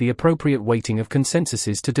cultivate the appropriate weighting of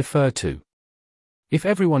consensuses to defer to. If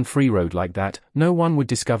everyone free-rode like that, no one would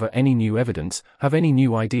discover any new evidence, have any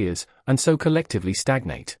new ideas, and so collectively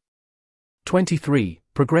stagnate. 23.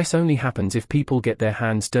 Progress only happens if people get their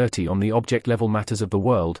hands dirty on the object-level matters of the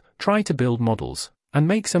world, try to build models, and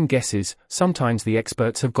make some guesses. Sometimes the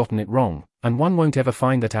experts have gotten it wrong, and one won't ever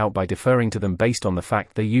find that out by deferring to them based on the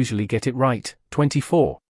fact they usually get it right.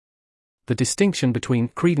 24. The distinction between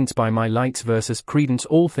credence by my lights versus credence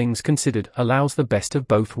all things considered allows the best of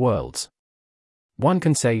both worlds. One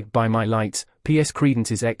can say, by my lights, PS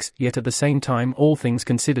credence is X, yet at the same time all things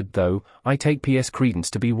considered though, I take PS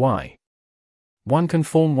credence to be Y. One can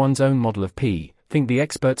form one's own model of P, think the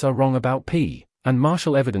experts are wrong about P, and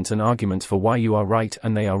marshal evidence and arguments for why you are right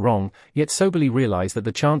and they are wrong, yet soberly realize that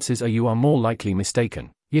the chances are you are more likely mistaken,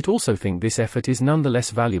 yet also think this effort is nonetheless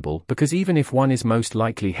valuable because even if one is most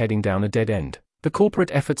likely heading down a dead end, the corporate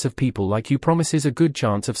efforts of people like you promises a good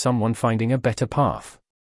chance of someone finding a better path.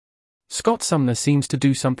 Scott Sumner seems to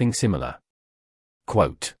do something similar.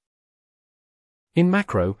 Quote: In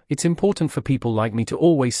macro, it's important for people like me to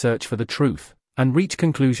always search for the truth, and reach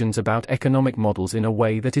conclusions about economic models in a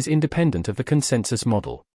way that is independent of the consensus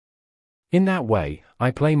model. In that way,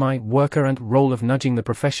 I play my worker ant role of nudging the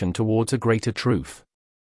profession towards a greater truth.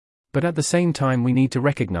 But at the same time we need to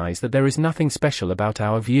recognize that there is nothing special about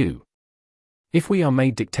our view. If we are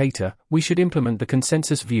made dictator, we should implement the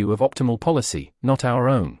consensus view of optimal policy, not our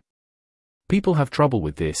own. People have trouble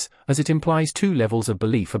with this, as it implies two levels of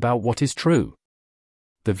belief about what is true.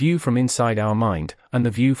 The view from inside our mind, and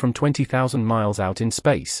the view from 20,000 miles out in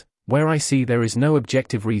space, where I see there is no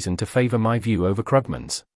objective reason to favor my view over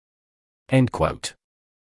Krugman's. End quote.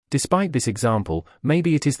 Despite this example,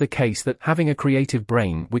 maybe it is the case that having a creative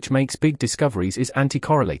brain which makes big discoveries is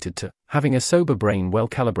anti-correlated to having a sober brain well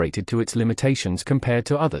calibrated to its limitations compared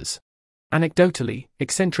to others. Anecdotally,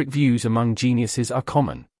 eccentric views among geniuses are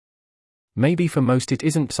common. Maybe for most it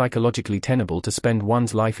isn't psychologically tenable to spend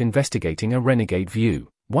one's life investigating a renegade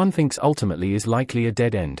view one thinks ultimately is likely a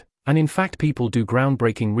dead end, and in fact people do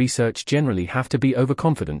groundbreaking research generally have to be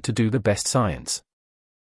overconfident to do the best science.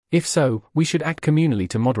 If so, we should act communally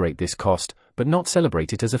to moderate this cost, but not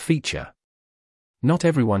celebrate it as a feature. Not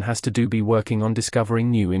everyone has to be working on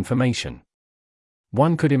discovering new information.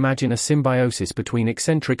 One could imagine a symbiosis between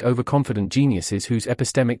eccentric overconfident geniuses whose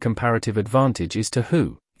epistemic comparative advantage is to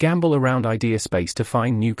who gamble around idea space to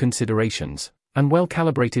find new considerations, and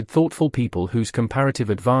well-calibrated thoughtful people whose comparative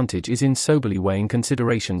advantage is in soberly weighing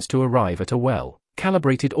considerations to arrive at a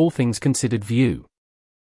well-calibrated all things considered view.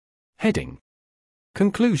 Heading.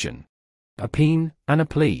 Conclusion. A peen, and a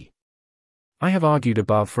plea. I have argued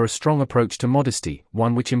above for a strong approach to modesty,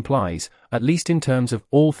 one which implies, at least in terms of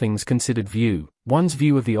all things considered view, one's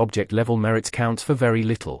view of the object level merits counts for very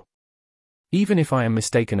little. Even if I am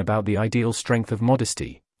mistaken about the ideal strength of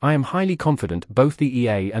modesty, I am highly confident both the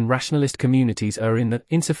EA and rationalist communities are in the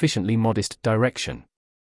insufficiently modest direction.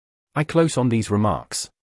 I close on these remarks.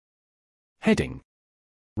 Heading.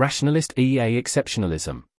 Rationalist EA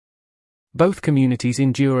exceptionalism. Both communities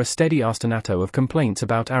endure a steady ostinato of complaints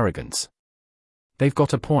about arrogance. They've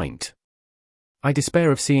got a point. I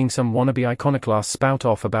despair of seeing some wannabe iconoclasts spout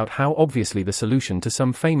off about how obviously the solution to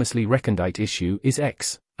some famously recondite issue is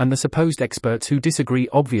X, and the supposed experts who disagree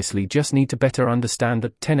obviously just need to better understand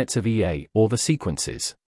the tenets of EA or the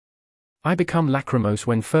sequences. I become lachrymose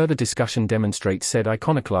when further discussion demonstrates said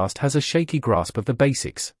iconoclast has a shaky grasp of the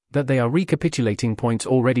basics, that they are recapitulating points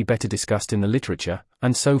already better discussed in the literature,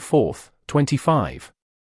 and so forth. 25.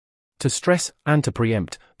 To stress, and to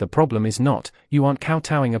preempt, the problem is not, you aren't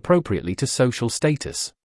kowtowing appropriately to social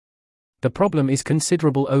status. The problem is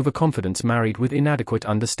considerable overconfidence married with inadequate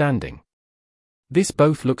understanding. This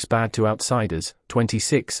both looks bad to outsiders,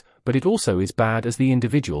 26, but it also is bad as the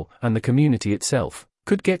individual, and the community itself,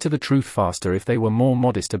 could get to the truth faster if they were more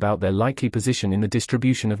modest about their likely position in the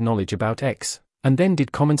distribution of knowledge about X, and then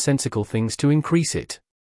did commonsensical things to increase it.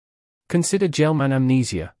 Consider Gell-Mann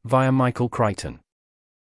amnesia, via Michael Crichton.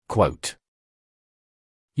 Quote.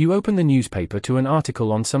 You open the newspaper to an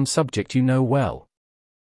article on some subject you know well.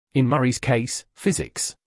 In Murray's case,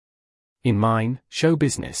 physics. In mine, show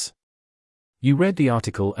business. You read the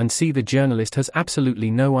article and see the journalist has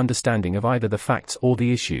absolutely no understanding of either the facts or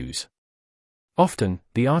the issues. Often,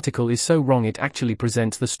 the article is so wrong it actually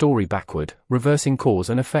presents the story backward, reversing cause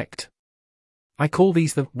and effect. I call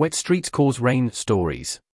these the wet streets cause rain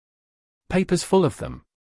stories. Papers full of them.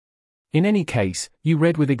 In any case, you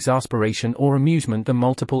read with exasperation or amusement the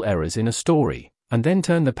multiple errors in a story, and then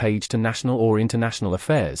turn the page to national or international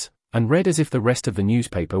affairs, and read as if the rest of the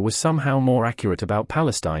newspaper was somehow more accurate about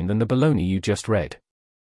Palestine than the baloney you just read.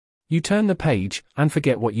 You turn the page, and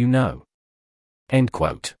forget what you know. End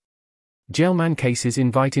quote. Gell-Mann cases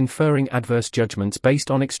invite inferring adverse judgments based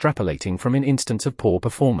on extrapolating from an instance of poor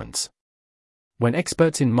performance. When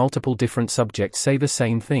experts in multiple different subjects say the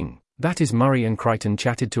same thing, that is Murray and Crichton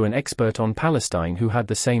chatted to an expert on Palestine who had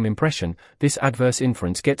the same impression, this adverse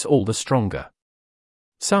inference gets all the stronger.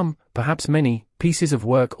 Some, perhaps many, pieces of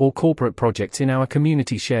work or corporate projects in our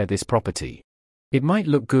community share this property. It might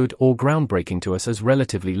look good or groundbreaking to us as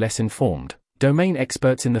relatively less informed. Domain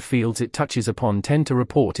experts in the fields it touches upon tend to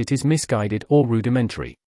report it is misguided or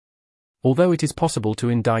rudimentary. Although it is possible to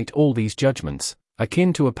indict all these judgments,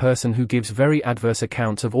 akin to a person who gives very adverse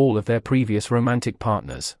accounts of all of their previous romantic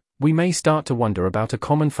partners, we may start to wonder about a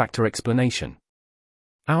common factor explanation.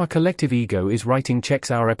 Our collective ego is writing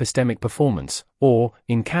checks our epistemic performance, or,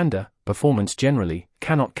 in candor, performance generally,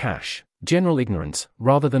 cannot cash. General ignorance,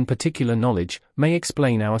 rather than particular knowledge, may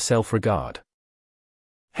explain our self-regard.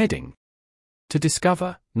 Heading. To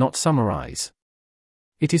discover, not summarize.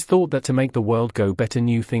 It is thought that to make the world go better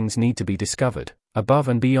new things need to be discovered, above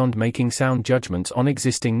and beyond making sound judgments on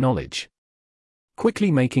existing knowledge.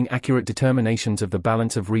 Quickly making accurate determinations of the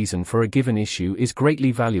balance of reason for a given issue is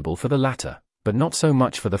greatly valuable for the latter, but not so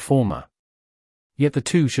much for the former. Yet the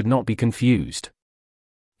two should not be confused.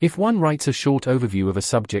 If one writes a short overview of a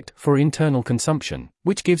subject for internal consumption,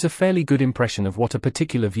 which gives a fairly good impression of what a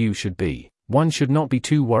particular view should be, one should not be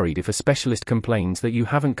too worried if a specialist complains that you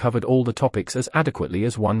haven't covered all the topics as adequately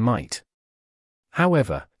as one might.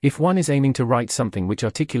 However, if one is aiming to write something which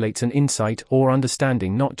articulates an insight or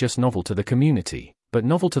understanding not just novel to the community, but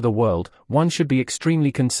novel to the world, one should be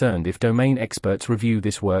extremely concerned if domain experts review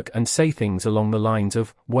this work and say things along the lines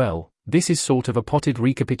of, well, This is sort of a potted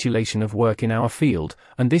recapitulation of work in our field,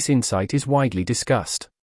 and this insight is widely discussed.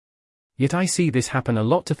 Yet I see this happen a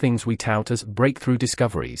lot to things we tout as breakthrough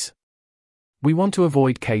discoveries. We want to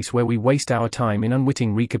avoid case where we waste our time in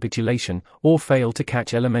unwitting recapitulation, or fail to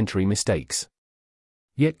catch elementary mistakes.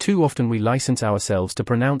 Yet too often we license ourselves to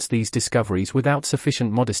pronounce these discoveries without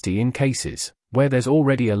sufficient modesty in cases where there's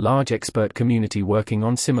already a large expert community working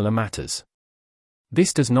on similar matters.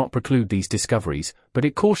 This does not preclude these discoveries, but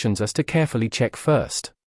it cautions us to carefully check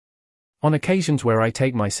first. On occasions where I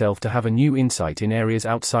take myself to have a new insight in areas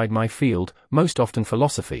outside my field, most often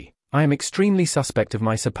philosophy, I am extremely suspect of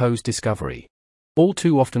my supposed discovery. All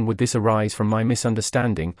too often would this arise from my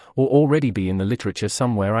misunderstanding, or already be in the literature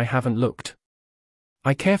somewhere I haven't looked.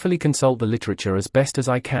 I carefully consult the literature as best as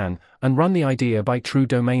I can, and run the idea by true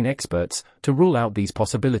domain experts, to rule out these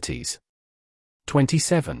possibilities.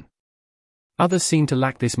 27. Others seem to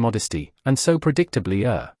lack this modesty, and so predictably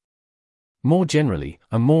err. More generally,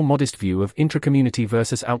 a more modest view of intracommunity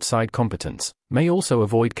versus outside competence may also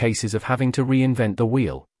avoid cases of having to reinvent the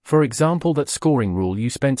wheel. For example, that scoring rule you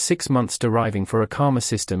spent 6 months deriving for a karma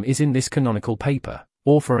system is in this canonical paper,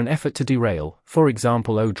 or for an effort to derail, for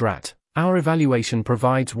example, oh drat, our evaluation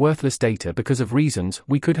provides worthless data because of reasons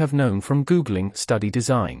we could have known from Googling study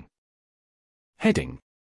design. Heading: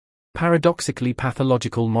 Paradoxically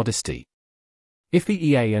pathological modesty. If the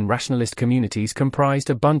EA and rationalist communities comprised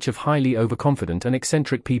a bunch of highly overconfident and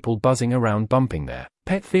eccentric people buzzing around bumping their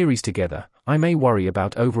pet theories together, I may worry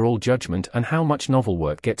about overall judgment and how much novel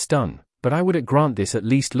work gets done, but I would grant this at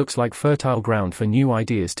least looks like fertile ground for new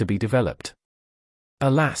ideas to be developed.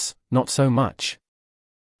 Alas, not so much.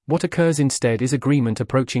 What occurs instead is agreement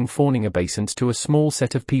approaching fawning obeisance to a small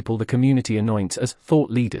set of people the community anoints as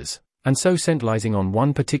thought leaders, and so centralizing on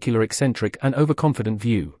one particular eccentric and overconfident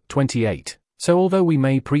view. 28. So although we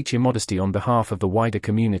may preach immodesty on behalf of the wider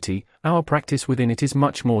community, our practice within it is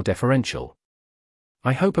much more deferential.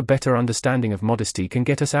 I hope a better understanding of modesty can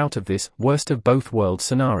get us out of this worst of both worlds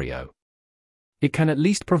scenario. It can at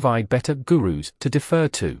least provide better gurus to defer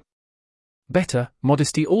to. Better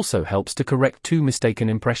modesty also helps to correct two mistaken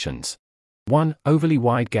impressions. 1. Overly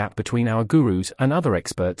wide gap between our gurus and other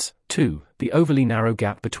experts. 2. The overly narrow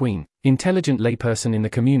gap between intelligent layperson in the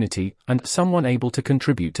community and someone able to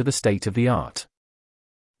contribute to the state of the art.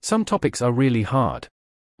 Some topics are really hard.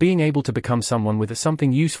 Being able to become someone with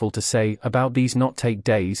something useful to say about these not take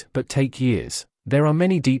days but take years. There are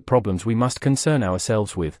many deep problems we must concern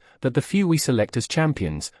ourselves with, that the few we select as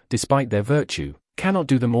champions, despite their virtue, cannot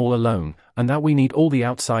do them all alone, and that we need all the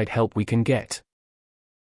outside help we can get.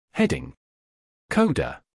 Heading: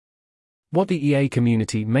 Coda. What the EA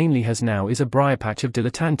community mainly has now is a briar patch of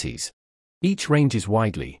dilettantes. Each ranges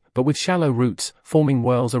widely, but with shallow roots, forming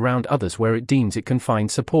whirls around others where it deems it can find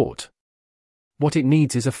support. What it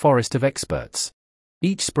needs is a forest of experts,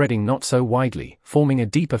 each spreading not so widely, forming a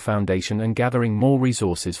deeper foundation and gathering more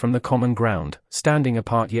resources from the common ground, standing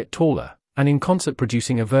apart yet taller, and in concert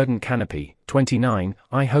producing a verdant canopy. 29.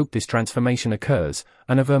 I hope this transformation occurs,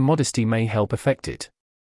 and of her modesty may help effect it.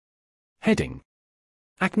 Heading: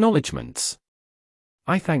 Acknowledgements.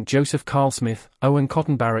 I thank Joseph Carl-Smith, Owen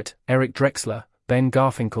Cotton Barrett, Eric Drexler, Ben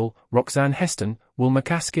Garfinkel, Roxanne Heston, Will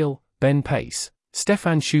McCaskill, Ben Pace,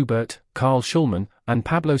 Stefan Schubert, Carl Schulman, and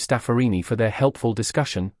Pablo Staffarini for their helpful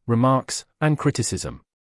discussion, remarks, and criticism.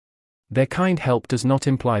 Their kind help does not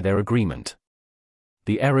imply their agreement.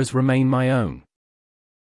 The errors remain my own.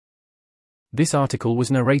 This article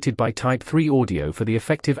was narrated by Type 3 Audio for the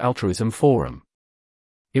Effective Altruism Forum.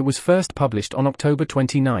 It was first published on October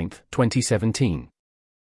 29, 2017.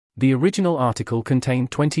 The original article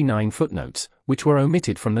contained 29 footnotes, which were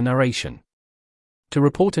omitted from the narration. To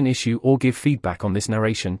report an issue or give feedback on this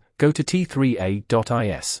narration, go to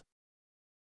t3a.is.